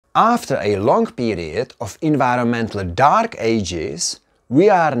After a long period of environmental dark ages, we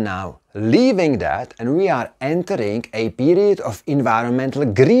are now leaving that and we are entering a period of environmental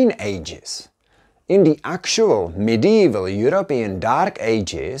green ages. In the actual medieval European dark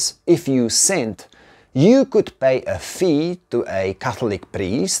ages, if you sinned, you could pay a fee to a Catholic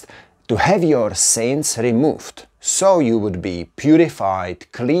priest to have your sins removed. So you would be purified,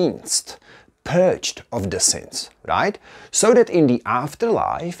 cleansed, purged of the sins, right? So that in the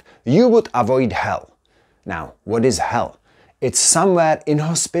afterlife you would avoid hell. Now, what is hell? It's somewhere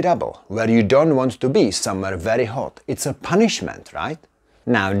inhospitable, where you don't want to be, somewhere very hot. It's a punishment, right?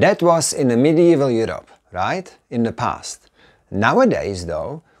 Now, that was in the medieval Europe, right? In the past. Nowadays,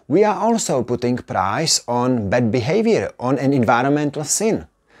 though, we are also putting price on bad behavior, on an environmental sin.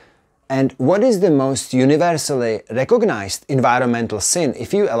 And what is the most universally recognized environmental sin,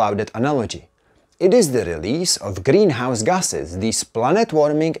 if you allow that analogy? It is the release of greenhouse gases, these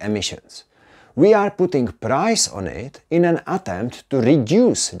planet-warming emissions. We are putting price on it in an attempt to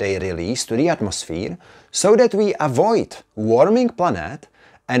reduce their release to the atmosphere so that we avoid warming planet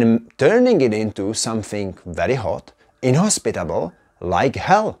and turning it into something very hot, inhospitable, like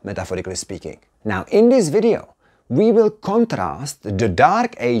hell, metaphorically speaking. Now, in this video, we will contrast the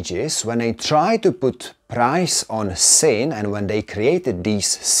dark ages when they try to put price on sin and when they created these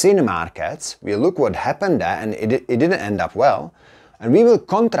sin markets. We'll look what happened there, and it didn't end up well. And we will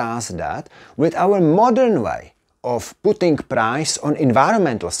contrast that with our modern way of putting price on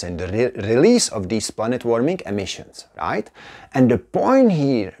environmental sin, the release of these planet-warming emissions, right? And the point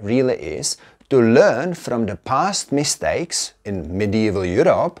here really is to learn from the past mistakes in medieval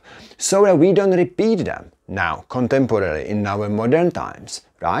Europe so that we don't repeat them now, contemporarily, in our modern times,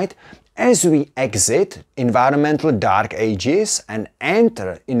 right? As we exit environmental dark ages and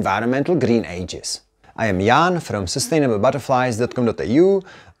enter environmental green ages. I am Jan from sustainablebutterflies.com.au.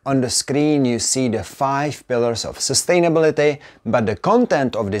 On the screen you see the 5 pillars of sustainability, but the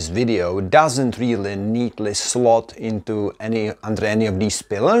content of this video doesn't really neatly slot into under any of these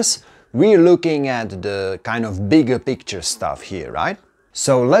pillars. We're looking at the kind of bigger picture stuff here, right?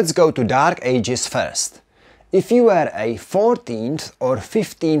 So let's go to dark ages first. If you were a 14th or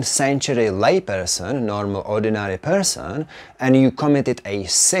 15th century layperson, normal ordinary person, and you committed a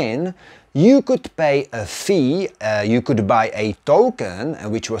sin, you could pay a fee, you could buy a token,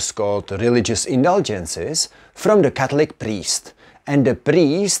 which was called religious indulgences, from the Catholic priest. And the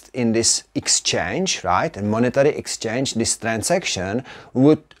priest in this exchange, right, a monetary exchange, this transaction,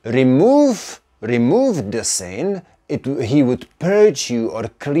 would remove the sin, he would purge you or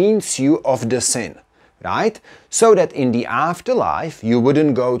cleanse you of the sin, right? So that in the afterlife you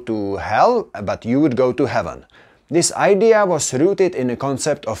wouldn't go to hell, but you would go to heaven. This idea was rooted in the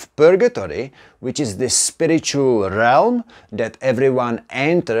concept of purgatory, which is this spiritual realm that everyone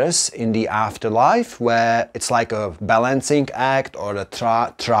enters in the afterlife, where it's like a balancing act or a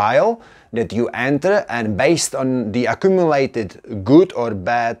trial that you enter, and based on the accumulated good or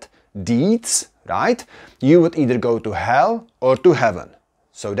bad deeds, right, you would either go to hell or to heaven.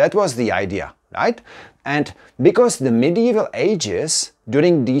 So that was the idea, right? And because the medieval ages,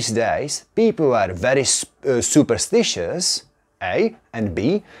 during these days, people were very superstitious, A, and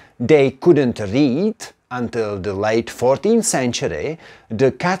B, they couldn't read until the late 14th century.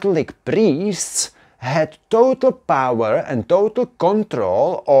 The Catholic priests had total power and total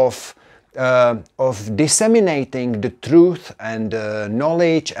control of disseminating the truth and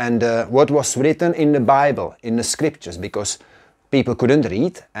knowledge and what was written in the Bible, in the scriptures, because people couldn't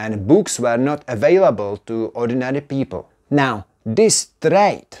read and books were not available to ordinary people. Now, this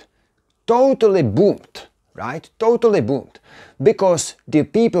trade totally boomed, right? Totally boomed. Because the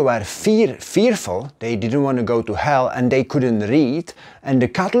people were fearful, they didn't want to go to hell and they couldn't read, and the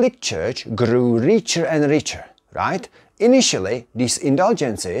Catholic Church grew richer and richer, right? Initially, these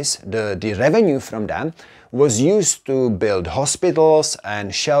indulgences, the revenue from them, was used to build hospitals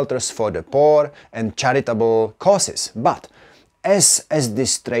and shelters for the poor and charitable causes. But as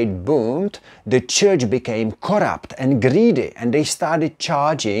this trade boomed, the church became corrupt and greedy, and they started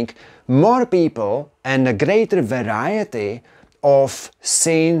charging more people and a greater variety of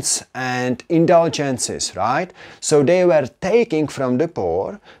sins and indulgences, right? So they were taking from the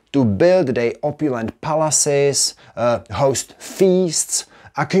poor to build their opulent palaces, host feasts,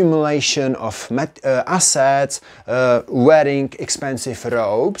 accumulation of assets, wearing expensive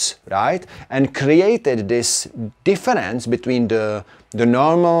robes, right? And created this difference between the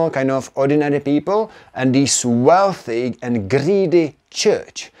normal kind of ordinary people and this wealthy and greedy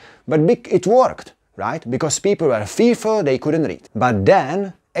church. But it worked, right? Because people were fearful, they couldn't read. But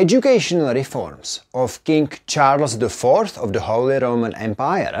then, educational reforms of King Charles IV of the Holy Roman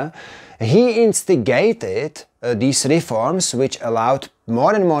Empire, he instigated these reforms which allowed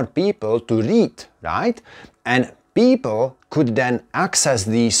more and more people to read, right? And people could then access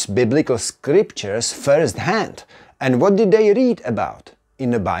these biblical scriptures firsthand. And what did they read about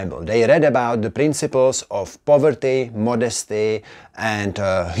in the Bible? They read about the principles of poverty, modesty, and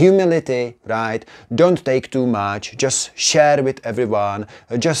humility, right? Don't take too much, just share with everyone,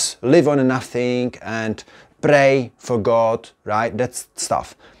 just live on nothing and pray for God, right? That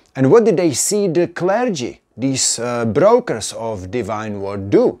stuff. And what did they see the clergy, these brokers of divine word,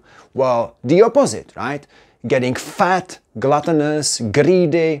 do? Well, the opposite, right? Getting fat, gluttonous,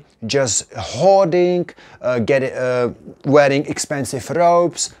 greedy, just hoarding, wearing expensive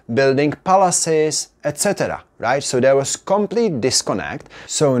robes, building palaces, etc. Right? So there was complete disconnect.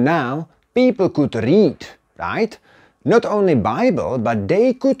 So now people could read, right? Not only Bible, but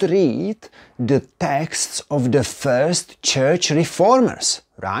they could read the texts of the first church reformers,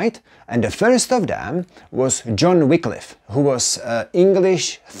 right? And the first of them was John Wycliffe, who was an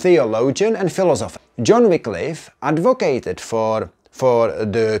English theologian and philosopher. John Wycliffe advocated for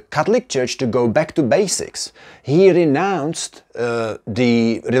the Catholic Church to go back to basics. He renounced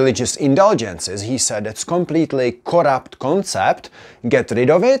the religious indulgences. He said it's completely corrupt concept, get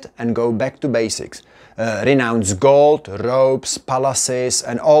rid of it and go back to basics. Renounce gold, robes, palaces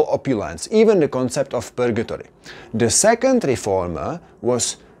and all opulence, even the concept of purgatory. The second reformer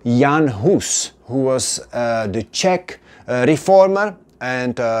was Jan Hus, who was the Czech reformer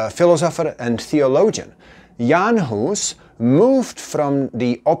and philosopher and theologian. Jan Hus moved from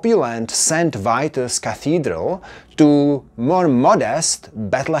the opulent St. Vitus Cathedral to more modest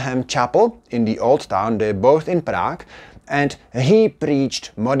Bethlehem Chapel in the Old Town, they're both in Prague, and he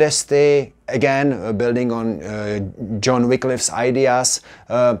preached modesty, again building on John Wycliffe's ideas,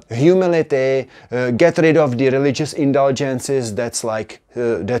 humility, get rid of the religious indulgences, that's like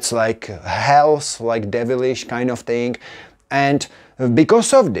hells, like devilish kind of thing. And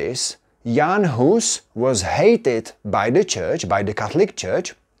because of this, Jan Hus was hated by the church, by the Catholic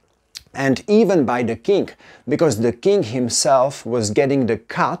Church, and even by the king, because the king himself was getting the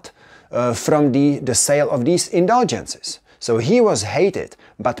cut from the sale of these indulgences. So he was hated,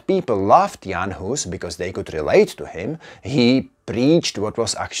 but people loved Jan Hus because they could relate to him. He preached what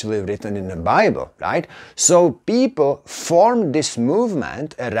was actually written in the Bible, right? So people formed this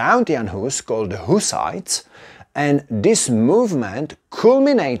movement around Jan Hus called the Hussites, and this movement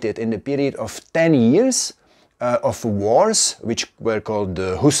culminated in the period of 10 years of wars, which were called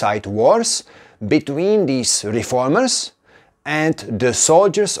the Hussite Wars, between these reformers and the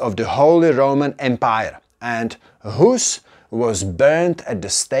soldiers of the Holy Roman Empire. And Hus was burned at the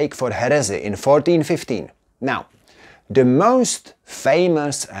stake for heresy in 1415. Now, the most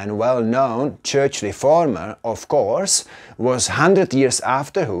famous and well-known church reformer, of course, was 100 years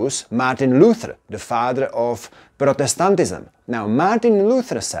after Hus, Martin Luther, the father of Protestantism. Now, Martin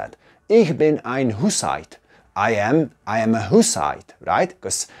Luther said, "Ich bin ein Hussite." I am a Hussite, right?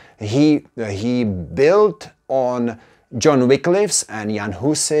 Because he built on John Wycliffe's and Jan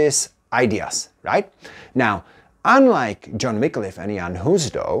Hus's ideas, right? Now, unlike John Wycliffe and Jan Hus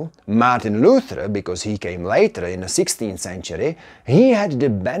though, Martin Luther, because he came later in the 16th century, he had the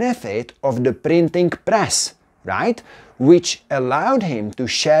benefit of the printing press, right? Which allowed him to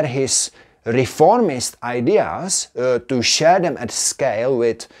share his reformist ideas, to share them at scale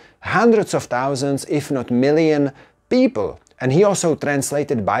with hundreds of thousands, if not million people. And he also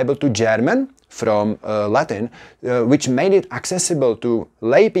translated Bible to German from Latin, which made it accessible to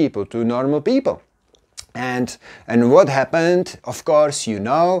lay people, to normal people. And what happened, of course, you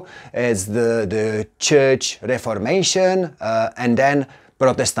know, is the Church Reformation and then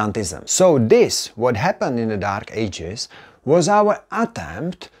Protestantism. So this, what happened in the Dark Ages, was our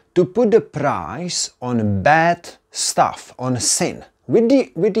attempt to put the price on bad stuff, on sin, with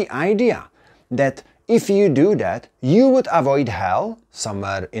the idea that if you do that, you would avoid hell,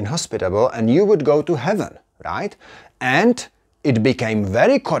 somewhere inhospitable, and you would go to heaven, right? And it became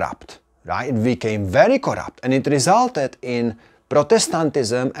very corrupt. Right? It became very corrupt, and it resulted in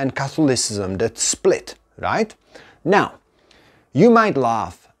Protestantism and Catholicism that split, right? Now, you might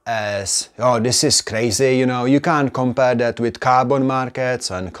laugh as, oh, this is crazy, you know, you can't compare that with carbon markets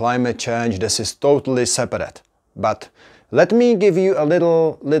and climate change, this is totally separate. But let me give you a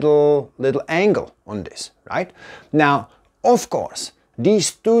little angle on this, right? Now, of course, these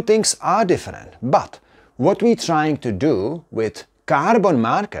two things are different, but what we're trying to do with carbon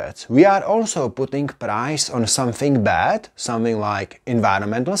markets, we are also putting price on something bad, something like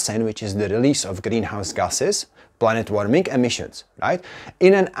environmental sin, which is the release of greenhouse gases, planet warming emissions, right?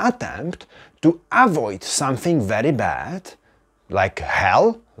 In an attempt to avoid something very bad, like hell,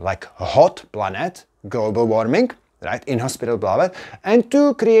 like a hot planet, global warming, right, inhospitable planet, and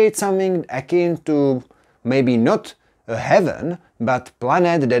to create something akin to maybe not a heaven, but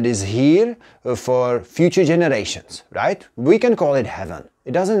planet that is here for future generations, right? We can call it heaven.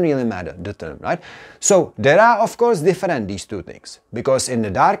 It doesn't really matter, the term, right? So there are, of course, different these two things, because in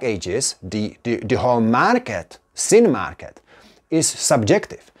the Dark Ages, the whole market, sin market, is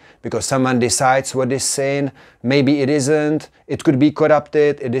subjective. Because someone decides what is sin, maybe it isn't, it could be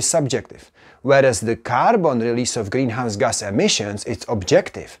corrupted, it is subjective. Whereas the carbon release of greenhouse gas emissions, it's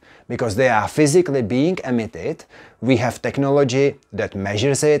objective, because they are physically being emitted. We have technology that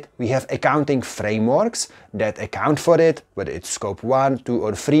measures it, we have accounting frameworks that account for it, whether it's scope 1, 2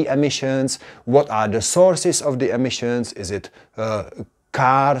 or 3 emissions, what are the sources of the emissions, is it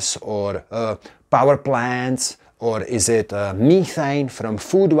cars or power plants, or is it methane from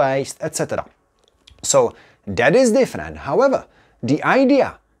food waste, etc. So that is different. However, the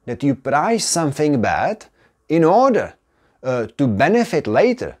idea that you price something bad in order to benefit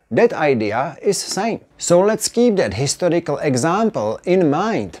later, that idea is same. So let's keep that historical example in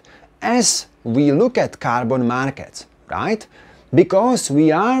mind as we look at carbon markets, right? Because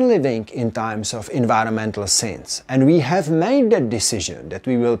we are living in times of environmental sins and we have made that decision that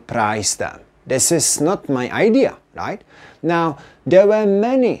we will price them. This is not my idea, right? Now, there are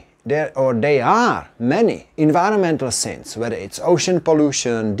many environmental sins, whether it's ocean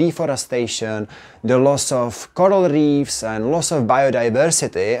pollution, deforestation, the loss of coral reefs and loss of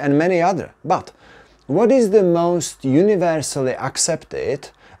biodiversity and many other. But what is the most universally accepted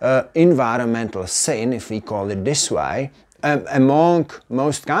environmental sin, if we call it this way, among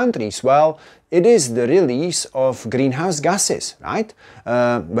most countries? Well, it is the release of greenhouse gases, right?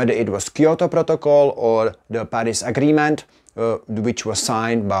 Whether it was Kyoto Protocol or the Paris Agreement, which was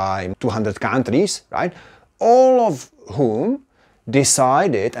signed by 200 countries, right? All of whom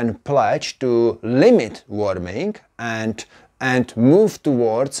decided and pledged to limit warming and move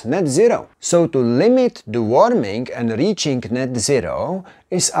towards net zero. So to limit the warming and reaching net zero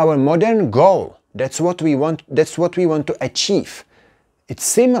is our modern goal. That's what we want to achieve. It's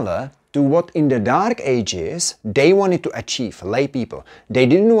similar to what in the Dark Ages they wanted to achieve, lay people. They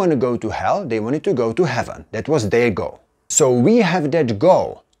didn't want to go to hell, they wanted to go to heaven. That was their goal. So we have that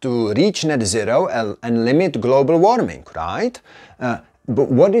goal to reach net zero and limit global warming, right? But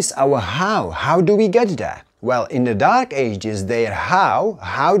what is our how? How do we get there? Well, in the Dark Ages, their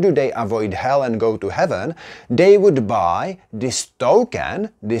how do they avoid hell and go to heaven? They would buy this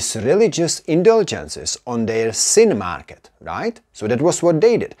token, these religious indulgences on their sin market, right? So that was what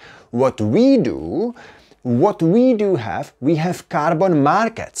they did. What we do have, we have carbon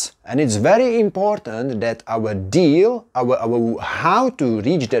markets. And it's very important that our deal, our how to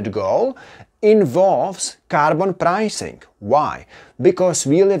reach that goal involves carbon pricing. Why? Because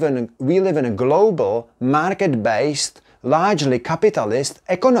we live in a global, market-based, largely capitalist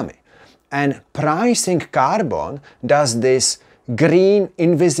economy. And pricing carbon does this green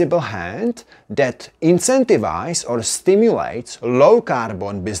invisible hand that incentivizes or stimulates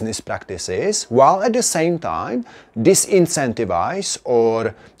low-carbon business practices, while at the same time disincentivizes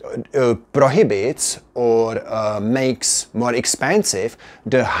or prohibits or makes more expensive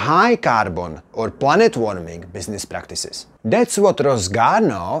the high-carbon or planet-warming business practices. That's what Ross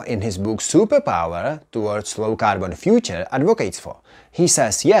Garnaut in his book Superpower Towards Low-Carbon Future advocates for. He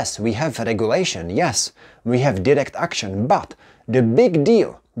says, yes, we have regulation, yes, we have direct action, but the big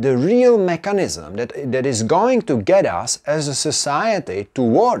deal, the real mechanism that is going to get us as a society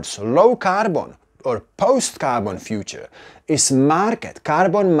towards low carbon or post-carbon future is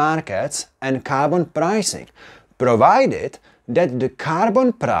carbon markets and carbon pricing, provided that the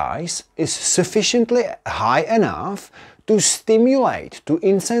carbon price is sufficiently high enough to stimulate, to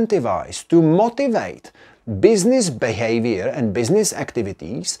incentivize, to motivate business behavior and business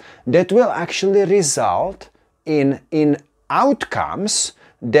activities that will actually result in outcomes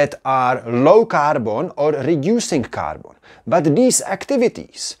that are low carbon or reducing carbon. But these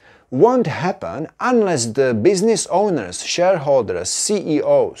activities won't happen unless the business owners, shareholders,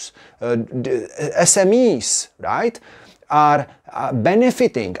 CEOs, SMEs, right, are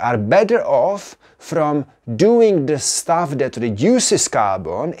benefiting, are better off from doing the stuff that reduces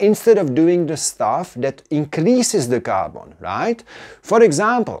carbon instead of doing the stuff that increases the carbon, right? For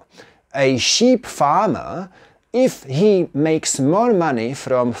example, a sheep farmer, if he makes more money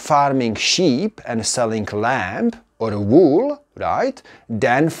from farming sheep and selling lamb or wool, right,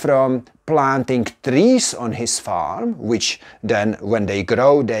 than from planting trees on his farm, which then when they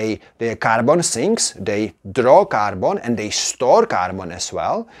grow, their carbon sinks, they draw carbon and they store carbon as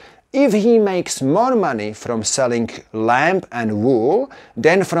well. If he makes more money from selling lamb and wool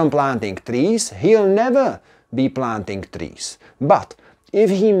than from planting trees, he'll never be planting trees. But if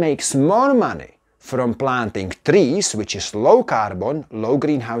he makes more money from planting trees, which is low carbon, low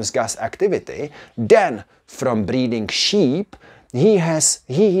greenhouse gas activity, than from breeding sheep, he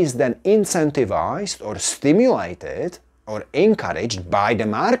is then incentivized or stimulated or encouraged by the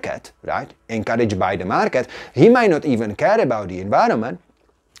market, right? Encouraged by the market. He might not even care about the environment.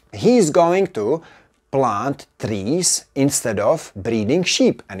 He's going to plant trees instead of breeding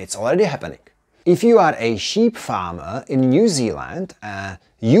sheep, and it's already happening. If you are a sheep farmer in New Zealand,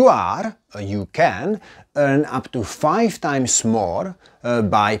 you can earn up to 5 times more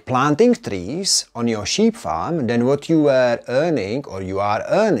by planting trees on your sheep farm than what you were earning or you are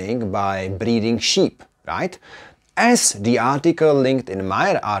earning by breeding sheep, right? As the article linked in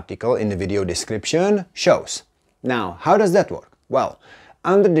my article in the video description shows. Now, how does that work? Well,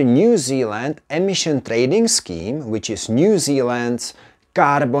 under the New Zealand Emission Trading Scheme, which is New Zealand's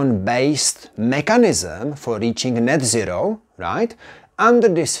carbon-based mechanism for reaching net zero, right? Under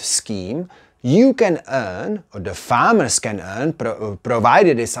this scheme, you can earn, or the farmers can earn,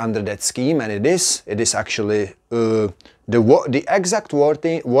 provided it's under that scheme, and it is actually, the exact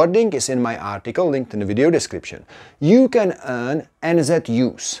wording is in my article linked in the video description. You can earn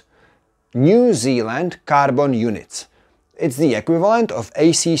NZUs, New Zealand Carbon Units. It's the equivalent of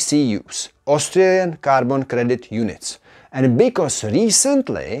ACCUs, Australian Carbon Credit Units. And because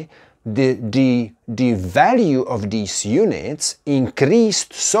recently the value of these units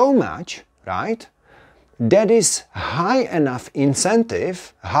increased so much, right, that is high enough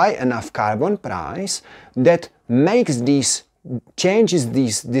incentive, high enough carbon price that makes changes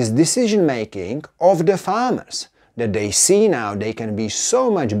this decision making of the farmers. That they see now they can be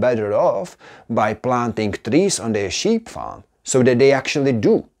so much better off by planting trees on their sheep farm, so that they actually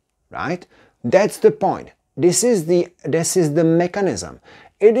do, right? That's the point. This is the mechanism.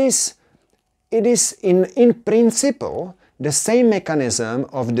 It is in principle the same mechanism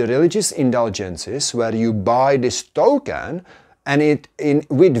of the religious indulgences, where you buy this token and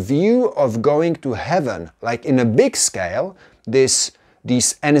with view of going to heaven, like in a big scale, these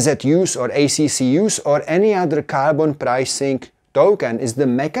NZUs or ACCUs or any other carbon pricing token is the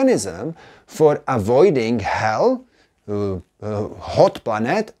mechanism for avoiding hell, hot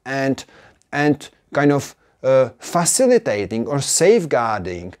planet, and kind of facilitating or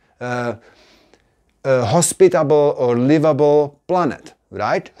safeguarding a hospitable or livable planet,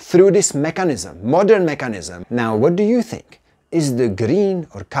 right? Through this mechanism, modern mechanism. Now, what do you think? Is the green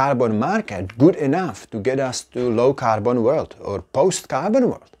or carbon market good enough to get us to low carbon world or post carbon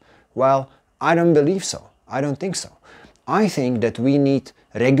world? Well, I don't believe so. I don't think so. I think that we need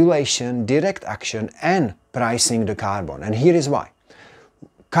regulation, direct action, and pricing the carbon. And here is why.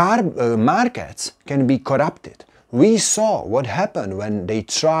 Markets can be corrupted. We saw what happened when they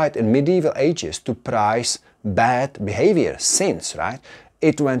tried in medieval ages to price bad behavior, sins, right?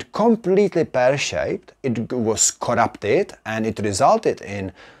 It went completely pear-shaped, it was corrupted, and it resulted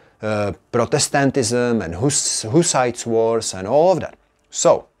in Protestantism and Hussites wars and all of that.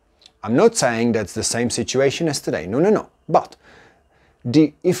 So, I'm not saying that's the same situation as today, no. But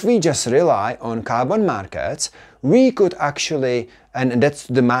if we just rely on carbon markets, we could actually, and that's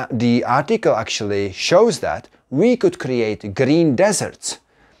the article actually shows that, we could create green deserts.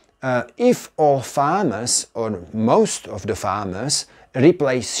 If all farmers, or most of the farmers,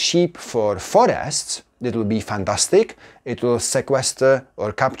 replace sheep for forests, it will be fantastic. It will sequester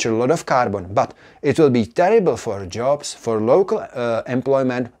or capture a lot of carbon, but it will be terrible for jobs, for local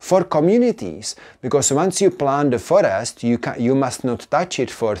employment, for communities, because once you plant the forest, you must not touch it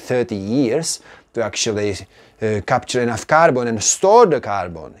for 30 years to actually capture enough carbon and store the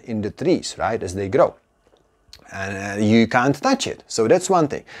carbon in the trees, right, as they grow. And you can't touch it. So that's one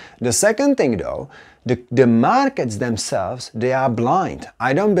thing. The second thing though, the markets themselves, they are blind.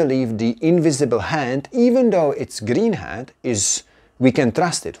 I don't believe the invisible hand, even though it's green hand, we can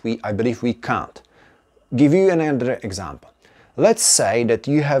trust it. I believe we can't. Give you another example. Let's say that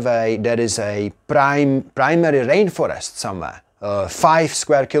there is a primary rainforest somewhere, 5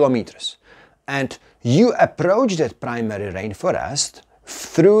 square kilometers, and you approach that primary rainforest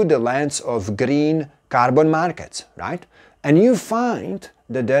through the lens of green carbon markets, right? And you find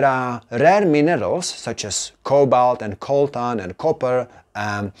that there are rare minerals such as cobalt and coltan and copper,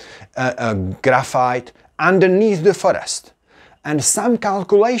 graphite underneath the forest. And some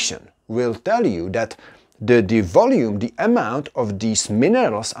calculation will tell you that the volume, the amount of these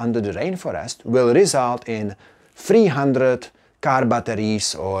minerals under the rainforest will result in 300 car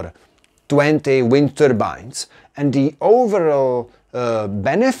batteries or 20 wind turbines, and the overall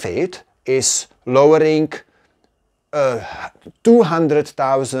benefit is lowering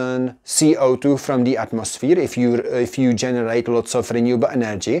 200,000 CO2 from the atmosphere if you generate lots of renewable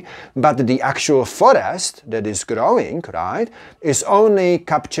energy, but the actual forest that is growing, right, is only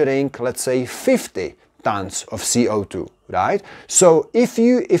capturing, let's say, 50 tons of CO2, right? So if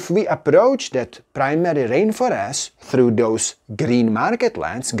we approach that primary rainforest through those green market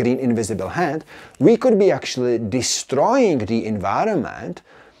lands, green invisible hand, we could be actually destroying the environment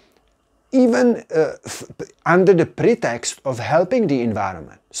even under the pretext of helping the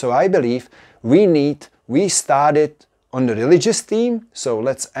environment. So I believe we started on the religious theme, so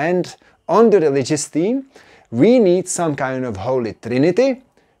let's end on the religious theme. We need some kind of holy trinity,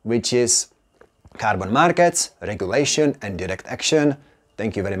 which is carbon markets, regulation, and direct action.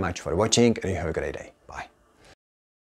 Thank you very much for watching, and you have a great day.